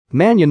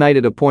Man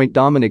United appoint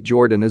Dominic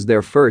Jordan as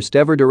their first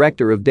ever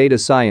director of data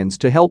science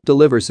to help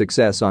deliver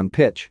success on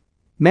pitch.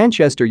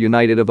 Manchester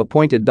United have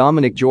appointed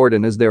Dominic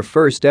Jordan as their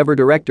first ever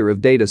director of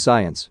data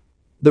science.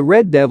 The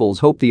Red Devils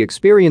hope the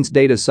experienced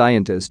data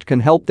scientist can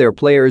help their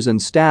players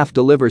and staff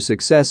deliver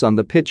success on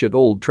the pitch at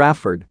Old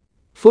Trafford.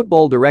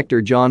 Football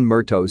director John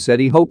Murtough said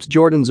he hopes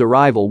Jordan's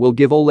arrival will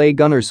give Ole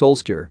Gunnar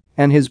Solskjaer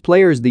and his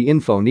players the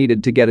info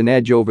needed to get an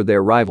edge over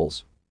their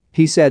rivals.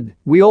 He said,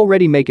 "We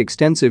already make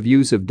extensive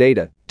use of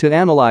data to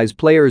analyze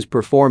players'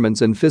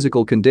 performance and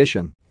physical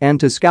condition and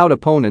to scout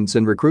opponents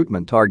and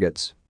recruitment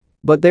targets.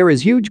 But there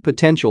is huge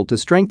potential to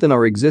strengthen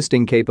our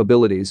existing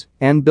capabilities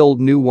and build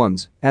new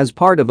ones as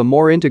part of a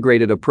more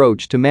integrated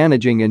approach to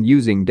managing and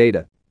using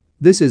data.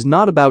 This is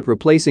not about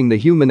replacing the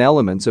human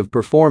elements of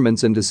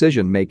performance and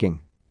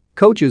decision-making.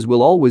 Coaches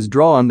will always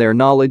draw on their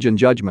knowledge and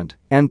judgment,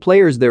 and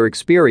players their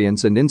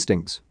experience and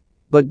instincts.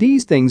 But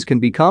these things can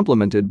be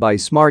complemented by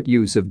smart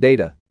use of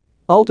data.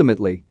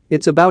 Ultimately,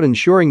 it's about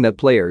ensuring that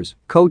players,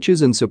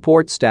 coaches and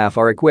support staff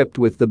are equipped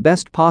with the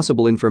best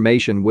possible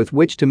information with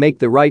which to make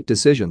the right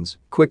decisions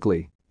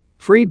quickly."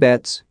 Free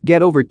bets,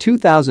 get over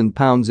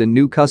 £2,000 in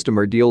new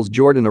customer deals.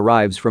 Jordan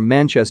arrives from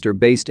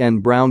Manchester-based N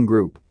Brown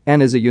Group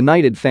and is a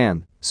United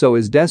fan, so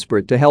is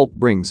desperate to help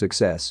bring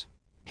success.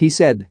 He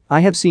said,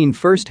 "I have seen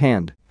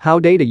firsthand how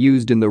data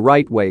used in the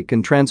right way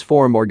can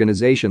transform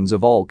organizations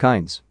of all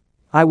kinds.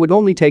 I would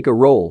only take a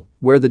role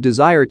where the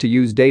desire to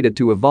use data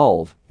to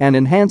evolve and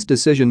enhance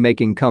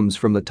decision-making comes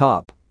from the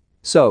top.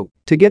 So,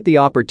 to get the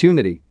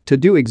opportunity to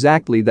do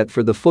exactly that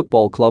for the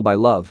football club I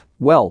love,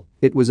 well,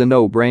 it was a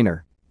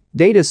no-brainer."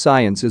 Data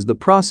science is the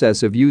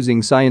process of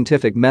using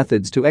scientific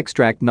methods to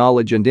extract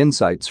knowledge and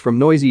insights from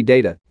noisy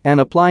data and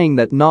applying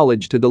that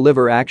knowledge to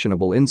deliver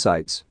actionable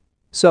insights.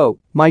 So,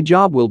 my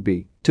job will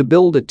be to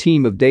build a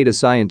team of data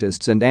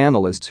scientists and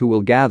analysts who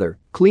will gather,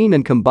 clean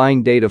and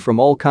combine data from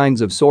all kinds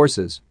of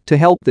sources to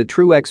help the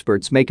true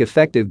experts make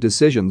effective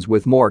decisions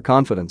with more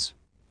confidence.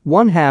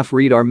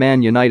 Read our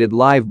Man United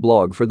live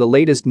blog for the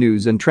latest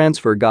news and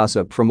transfer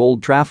gossip from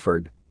Old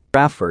Trafford.